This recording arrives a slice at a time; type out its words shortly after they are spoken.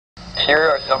Here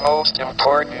are the most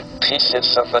important pieces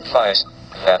of advice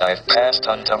that I've passed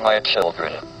on to my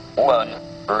children. 1.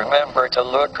 Remember to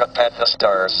look up at the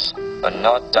stars and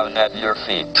not down at your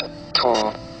feet. 2.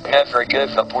 Never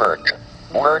give up work.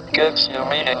 Work gives you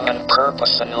meaning and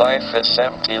purpose, and life is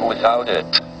empty without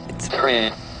it. 3.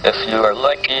 If you are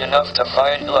lucky enough to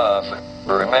find love,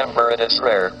 remember it is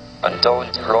rare and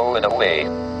don't throw it away.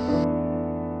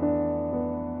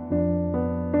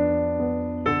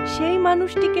 সেই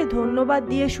মানুষটিকে ধন্যবাদ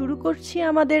দিয়ে শুরু করছি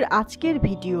আমাদের আজকের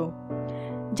video,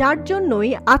 যার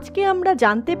জন্যই আজকে আমরা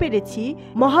জানতে পেরেছি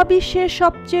মহাবিশ্বের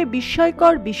সবচেয়ে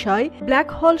বিস্ময়কর বিষয় ব্ল্যাক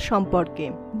হোল সম্পর্কে,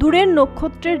 দূরের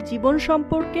নক্ষত্রের জীবন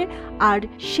সম্পর্কে, আর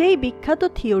সেই বিখ্যাত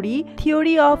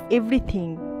থিওরি অফ এভরিথিং।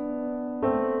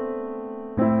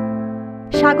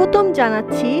 স্বাগতম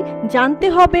জানাচ্ছি জানতে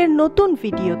হবে নতুন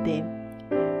ভিডিওতে।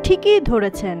 ঠিকই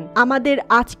ধরেছেন, আমাদের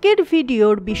আজকের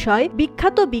ভিডিওর বিষয়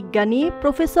বিখ্যাত বিজ্ঞানী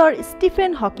প্রফেসর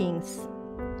স্টিফেন হকিংস।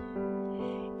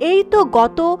 এই তো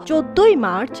গত 14ই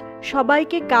মার্চ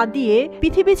সবাইকে কাঁদিয়ে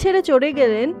পৃথিবী ছেড়ে চলে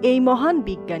গেলেন এই মহান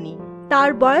বিজ্ঞানী।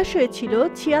 তার বয়স হয়েছিল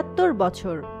 76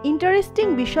 বছর। ইন্টারেস্টিং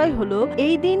বিষয় হলো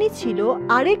এই দিনই ছিল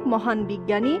আরেক মহান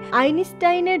বিজ্ঞানী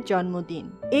আইনস্টাইনের জন্মদিন।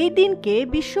 এই দিনকে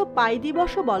বিশ্ব পাই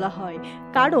দিবসও বলা হয়,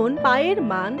 কারণ পায়ের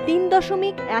মান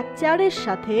 3.14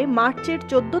 সাথে মার্চের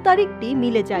 14 তারিখটি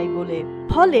মিলে যায় বলে।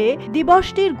 ফলে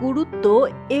দিবসটির গুরুত্ব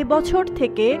এবছর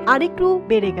থেকে আরেকটু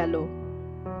বেড়ে গেল।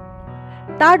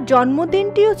 তার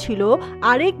জন্মদিনটিও ছিল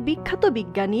আরেক বিখ্যাত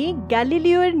বিজ্ঞানী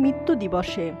গ্যালিলিওর মৃত্যু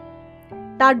দিবসে।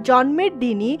 তার জন্মের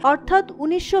দিনই অর্থাৎ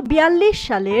 1942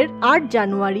 সালের 8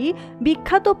 জানুয়ারি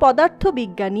বিখ্যাত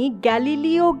পদার্থবিজ্ঞানী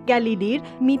গ্যালিলিও গ্যালিলির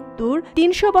মৃত্যুর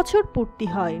 300 বছর পূর্তি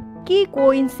হয়। কি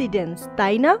কোইন্সিডেন্স,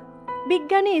 তাই না?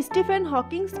 বিজ্ঞানী স্টিফেন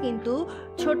হকিংস কিন্তু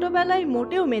ছোটবেলায়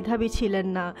মোটেও মেধাবী ছিলেন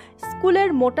না। স্কুলের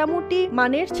মোটামুটি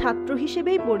মানের ছাত্র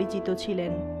হিসেবেই পরিচিত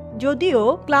ছিলেন। যদিও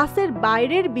ক্লাসের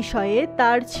বাইরের বিষয়ে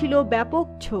তার ছিল ব্যাপক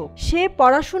ঝোঁক। সে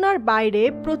পড়াশোনার বাইরে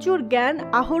প্রচুর জ্ঞান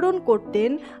আহরণ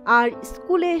করতেন আর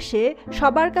স্কুলে এসে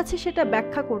সবার কাছে সেটা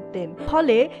ব্যাখ্যা করতেন।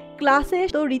 ফলে ক্লাসে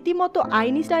তো রীতিমতো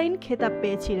আইনস্টাইন খেতাব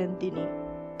পেয়েছিলেন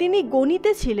তিনি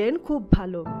গণিতে ছিলেন খুব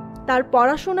ভালো। তার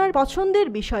পড়াশোনার পছন্দের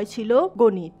বিষয় ছিল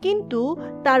গণিত, কিন্তু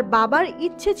তার বাবার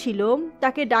ইচ্ছে ছিল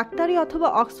তাকে ডাক্তারি অথবা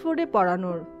অক্সফোর্ডে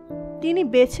পড়ানোর। তিনি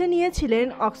বেছে নিয়েছিলেন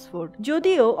অক্সফোর্ড,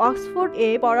 যদিও অক্সফোর্ডে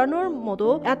পড়ানোর মতো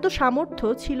এত সামর্থ্য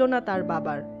ছিল না তার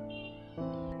বাবার।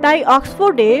 তাই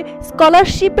অক্সফোর্ডে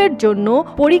স্কলারশিপের জন্য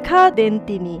পরীক্ষা দেন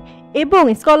তিনি এবং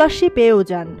স্কলারশিপ পেয়েও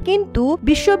যান। কিন্তু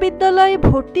বিশ্ববিদ্যালয়ে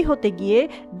ভর্তি হতে গিয়ে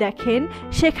দেখেন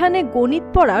সেখানে গণিত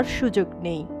পড়ার সুযোগ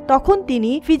নেই। তখন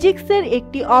তিনি ফিজিক্সের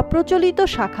একটি অপ্রচলিত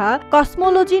শাখা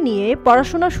কসমোলজি নিয়ে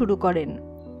পড়াশোনা শুরু করেন,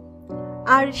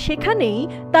 আর সেখানেই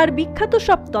তার বিখ্যাত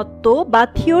সব তত্ত্ব বা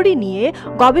থিওরি নিয়ে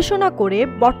গবেষণা করে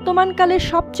বর্তমানকালের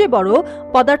সবচেয়ে বড়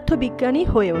পদার্থবিজ্ঞানী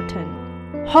হয়ে ওঠেন।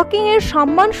 হকিং এর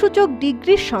সম্মানসূচক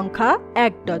ডিগ্রির সংখ্যা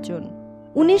 1 ডজন।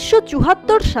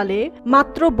 1974 সালে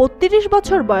মাত্র 32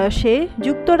 বছর বয়সে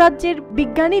যুক্তরাজ্যের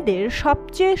বিজ্ঞানীদের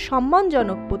সবচেয়ে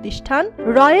সম্মানজনক প্রতিষ্ঠান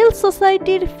রয়্যাল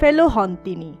সোসাইটির ফেলো হন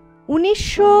তিনি।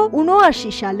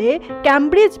 1979 সালে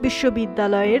ক্যামব্রিজ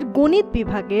বিশ্ববিদ্যালয়ের গণিত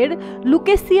বিভাগের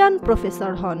লুকেসিয়ান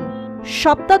প্রফেসর হন।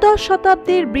 সপ্তদশ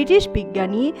শতাব্দীর ব্রিটিশ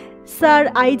বিজ্ঞানী স্যার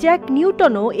আইজ্যাক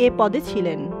নিউটনও এ পদে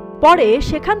ছিলেন। পরে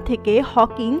সেখান থেকে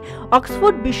হকিং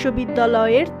অক্সফোর্ড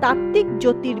বিশ্ববিদ্যালয়ের তাত্ত্বিক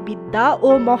জ্যোতির্বিদ্যা ও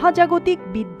মহাজাগতিক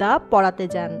বিদ্যা পড়াতে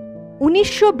যান।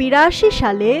 1982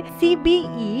 সালে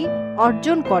সিবিই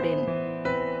অর্জন করেন,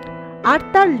 আর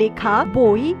তার লেখা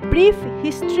বই ব্রিফ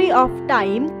হিস্ট্রি অফ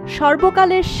টাইম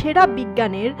সর্বকালের সেরা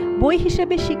বিজ্ঞানের বই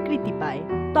হিসেবে স্বীকৃতি পায়।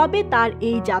 তবে তার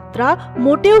এই যাত্রা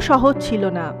মোটেও সহজ ছিল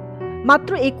না।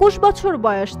 মাত্র 21 বছর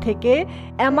বয়স থেকে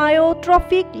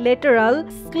অ্যামায়োট্রফিক লেটারাল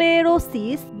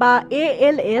স্ক্লেরোসিস বা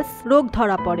ALS রোগ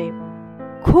ধরা পড়ে।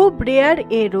 খুব রেয়ার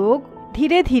এ রোগ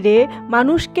ধীরে ধীরে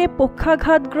মানুষকে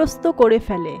পক্ষাঘাতগ্রস্ত করে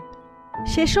ফেলে।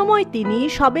 সে সময় তিনি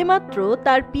সবেমাত্র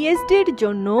তার পিএইচডির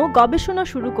জন্য গবেষণা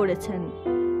শুরু করেছেন।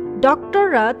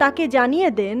 ডক্টররা তাকে জানিয়ে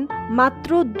দেন মাত্র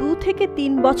 2 থেকে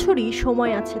 3 বছরই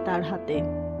সময় আছে তার হাতে।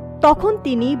 তখন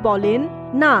তিনি বলেন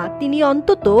না, তিনি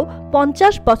অন্তত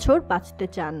 50 বছর বাঁচতে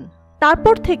চান।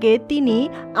 তারপর থেকে তিনি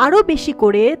আরও বেশি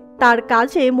করে তার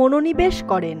কাজে মনোনিবেশ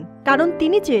করেন, কারণ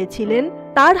তিনি চেয়েছিলেন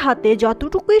তার হাতে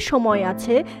যতটুকুই সময়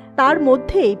আছে তার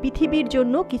মধ্যেই পৃথিবীর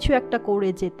জন্য কিছু একটা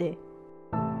করে যেতে।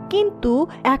 কিন্তু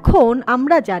এখন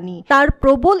আমরা জানি তার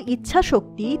প্রবল ইচ্ছা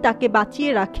শক্তি তাকে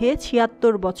বাঁচিয়ে রাখে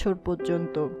 76 বছর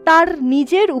পর্যন্ত। তার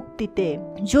নিজের উক্তিতে,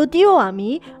 যদিও আমি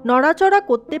নড়াচড়া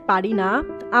করতে পারি না,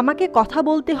 আমাকে কথা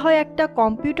বলতে হয় একটা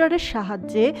কম্পিউটারের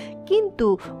সাহায্যে, কিন্তু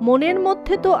মনের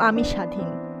মধ্যে তো আমি স্বাধীন।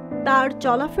 তার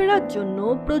চলাফেরার জন্য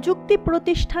প্রযুক্তি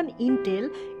প্রতিষ্ঠান ইন্টেল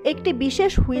একটি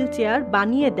বিশেষ হুইল চেয়ার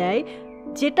বানিয়ে দেয়,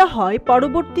 যেটা হয়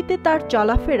পরবর্তীতে তার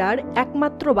চলাফেরার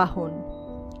একমাত্র বাহন।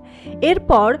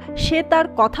 এরপর সে তার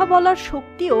কথা বলার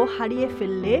শক্তিও হারিয়ে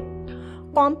ফেললে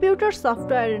কম্পিউটার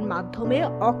সফটওয়্যারের মাধ্যমে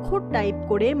অক্ষর টাইপ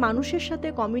করে মানুষের সাথে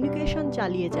কমিউনিকেশন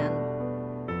চালিয়ে যান।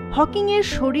 হকিংয়ের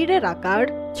শরীরের আকার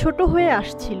ছোট হয়ে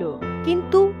আসছিল,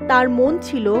 কিন্তু তার মন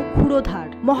ছিল ক্ষুরোধার।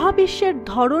 মহাবিশ্বের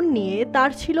ধরন নিয়ে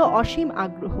তার ছিল অসীম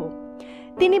আগ্রহ।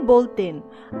 তিনি বলতেন,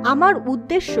 আমার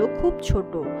উদ্দেশ্য খুব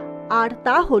ছোট, আর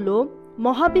তা হলো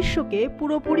মহাবিশ্বকে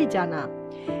পুরোপুরি জানা।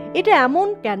 এটা এমন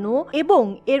কেন এবং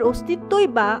এর অস্তিত্বই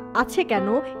বা আছে কেন,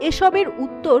 এসবের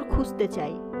উত্তর খুঁজতে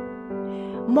চাই।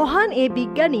 মহান এ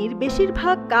বিজ্ঞানীর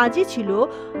বেশিরভাগ কাজই ছিল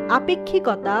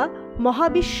আপেক্ষিকতা,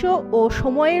 মহাবিশ্ব ও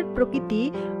সময়ের প্রকৃতি,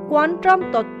 কোয়ান্টাম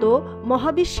তত্ত্ব,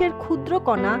 মহাবিশ্বের ক্ষুদ্র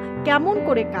কণা কেমন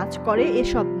করে কাজ করে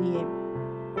এসব নিয়ে।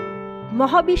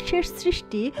 মহাবিশ্বের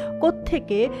সৃষ্টি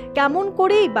কোত্থেকে, কেমন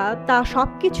করেই বা তা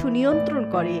সবকিছু নিয়ন্ত্রণ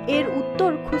করে, এর উত্তর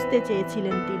খুঁজতে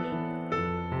চেয়েছিলেন তিনি।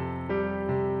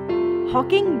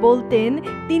 হকিং বলতেন,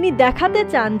 তিনি দেখাতে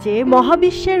চান যে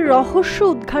মহাবিশ্বের রহস্য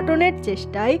উদ্ঘাটনের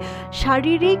চেষ্টায়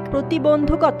শারীরিক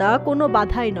প্রতিবন্ধকতা কোনো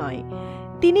বাধাই নয়।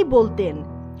 তিনি বলতেন,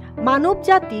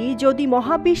 মানবজাতি যদি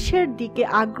মহাবিশ্বের দিকে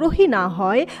আগ্রহী না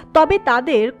হয় তবে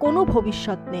তাদের কোনো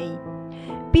ভবিষ্যৎ নেই।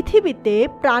 পৃথিবীতে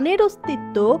প্রাণের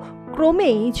অস্তিত্ব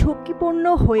ক্রমেই ঝুঁকিপূর্ণ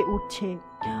হয়ে উঠছে।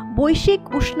 বৈশ্বিক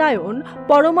উষ্ণায়ন,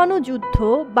 পরমাণু যুদ্ধ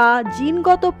বা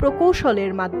জিনগত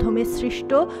প্রকৌশলের মাধ্যমে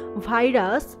সৃষ্ট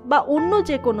ভাইরাস বা অন্য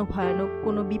যে কোনো ভয়ানক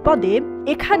কোনো বিপদে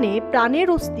এখানে প্রাণের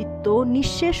অস্তিত্ব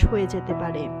নিঃশেষ হয়ে যেতে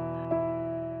পারে।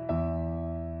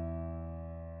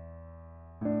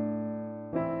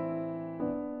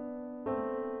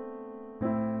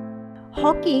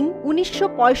 হকিং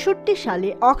 1965 সালে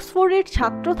অক্সফোর্ডের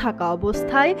ছাত্র থাকা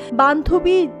অবস্থায়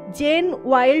বান্ধবী জেন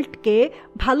ওয়াইল্ডকে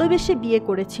ভালোবেসে বিয়ে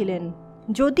করেছিলেন,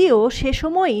 যদিও সে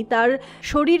সময়ই তার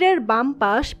শরীরের বাম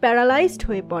পাশ প্যারালাইজড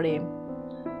হয়ে পড়ে।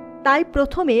 তাই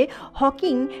প্রথমে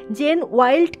হকিং জেন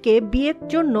ওয়াইল্ডকে বিয়ের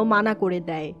জন্য মানা করে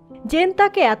দেয়। জেন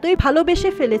তাকে এতই ভালোবেসে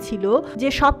ফেলেছিল যে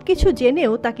সবকিছু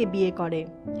জেনেও তাকে বিয়ে করে।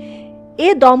 এ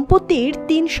দম্পতির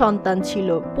 3 সন্তান ছিল।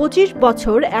 25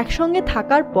 বছর একসঙ্গে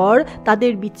থাকার পর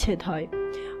তাদের বিচ্ছেদ হয়।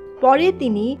 পরে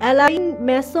তিনি অ্যালাইন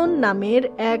ম্যাসন নামের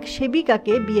এক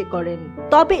সেবিকাকে বিয়ে করেন,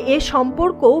 তবে এ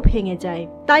সম্পর্কও ভেঙে যায়।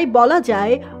 তাই বলা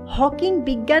যায়, হকিং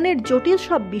বিজ্ঞানের জটিল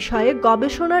সব বিষয়ে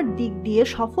গবেষণার দিক দিয়ে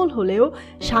সফল হলেও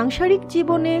সাংসারিক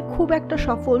জীবনে খুব একটা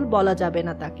সফল বলা যাবে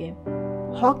না তাকে।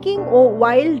 হকিং ও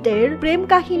ওয়াইল্ডের প্রেম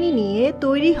কাহিনী নিয়ে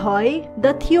তৈরি হয়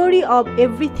দ্য থিওরি অব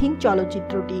এভরিথিং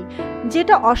চলচ্চিত্রটি,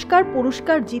 যেটা অস্কার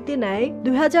পুরস্কার জিতে নেয়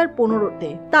 2015-তে।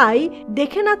 তাই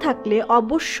দেখে না থাকলে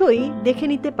অবশ্যই দেখে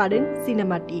নিতে পারেন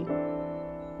সিনেমাটি।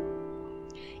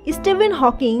 স্টিফেন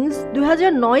হকিং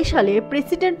 2009 সালে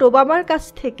প্রেসিডেন্ট ওবামার কাছ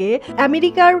থেকে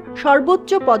আমেরিকার সর্বোচ্চ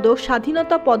পদক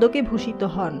স্বাধীনতা পদকে ভূষিত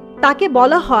হন। তাকে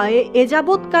বলা হয়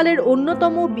এযাবৎকালের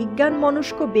অন্যতম বিজ্ঞান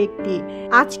মনস্ক ব্যক্তি।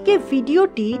 আজকে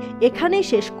ভিডিওটি এখানেই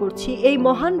শেষ করছি এই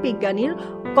মহান বিজ্ঞানীর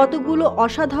কতগুলো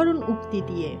অসাধারণ উক্তি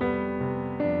দিয়ে।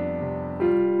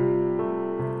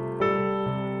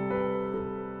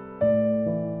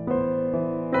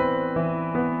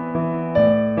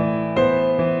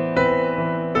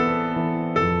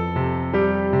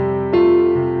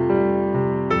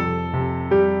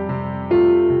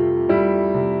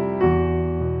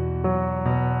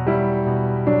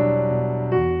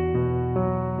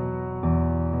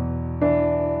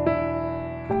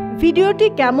 ভিডিওটি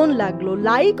কেমন লাগলো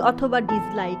লাইক অথবা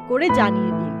ডিসলাইক করে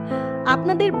জানিয়ে দিন।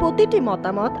 আপনাদের প্রতিটি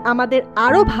মতামত আমাদের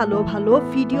আরো ভালো ভালো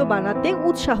ভিডিও বানাতে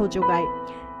উৎসাহ যোগায়।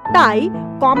 তাই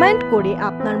কমেন্ট করে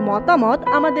আপনার মতামত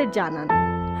আমাদের জানান।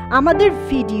 আমাদের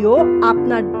ভিডিও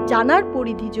আপনার জানার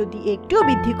পরিধি যদি একটুও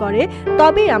বৃদ্ধি করে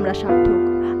তবেই আমরা সার্থক।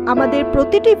 আমাদের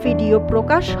প্রতিটি ভিডিও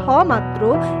প্রকাশ হওয়া মাত্র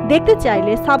দেখতে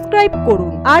চাইলে সাবস্ক্রাইব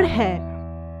করুন। আর হ্যাঁ,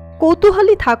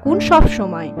 কৌতূহলী থাকুন সব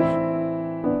সময়।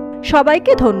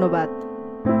 সবাইকে ধন্যবাদ।